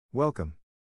Welcome.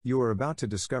 You are about to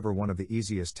discover one of the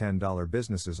easiest $10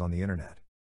 businesses on the internet.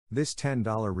 This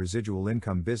 $10 residual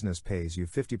income business pays you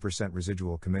 50%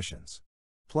 residual commissions.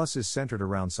 Plus is centered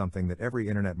around something that every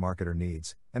internet marketer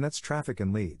needs, and that's traffic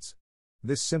and leads.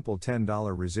 This simple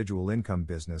 $10 residual income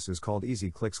business is called Ez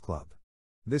Clix Club.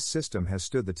 This system has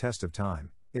stood the test of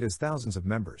time, it has thousands of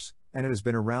members, and it has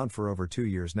been around for over 2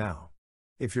 years now.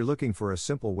 If you're looking for a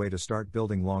simple way to start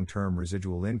building long-term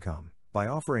residual income, by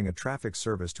offering a traffic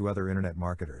service to other internet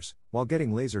marketers, while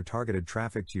getting laser-targeted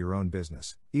traffic to your own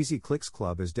business, Ez Clix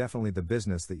Club is definitely the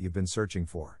business that you've been searching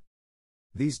for.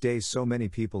 These days so many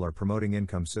people are promoting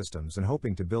income systems and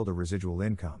hoping to build a residual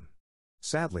income.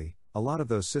 Sadly, a lot of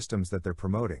those systems that they're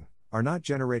promoting are not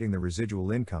generating the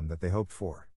residual income that they hoped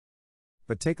for.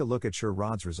 But take a look at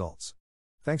SureRod's results.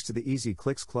 Thanks to the Ez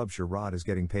Clix Club, SureRod is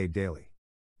getting paid daily.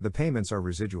 The payments are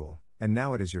residual, and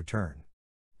now it is your turn.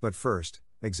 But first,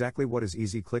 exactly what is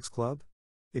Ez Clix Club?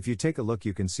 If you take a look,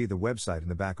 you can see the website in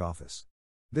the back office.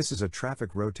 This is a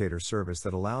traffic rotator service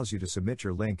that allows you to submit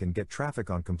your link and get traffic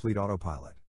on complete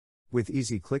autopilot. With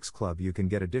Ez Clix Club you can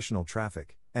get additional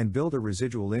traffic, and build a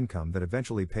residual income that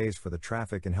eventually pays for the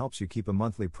traffic and helps you keep a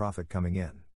monthly profit coming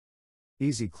in.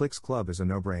 Ez Clix Club is a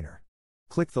no-brainer.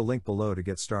 Click the link below to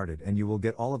get started and you will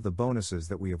get all of the bonuses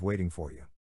that we have waiting for you.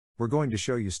 We're going to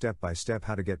show you step by step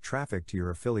how to get traffic to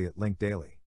your affiliate link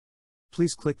daily.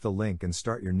 Please click the link and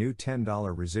start your new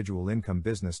 $10 residual income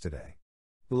business today.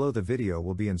 Below the video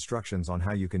will be instructions on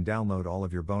how you can download all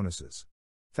of your bonuses.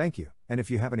 Thank you, and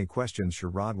if you have any questions,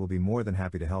 SureRod will be more than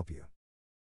happy to help you.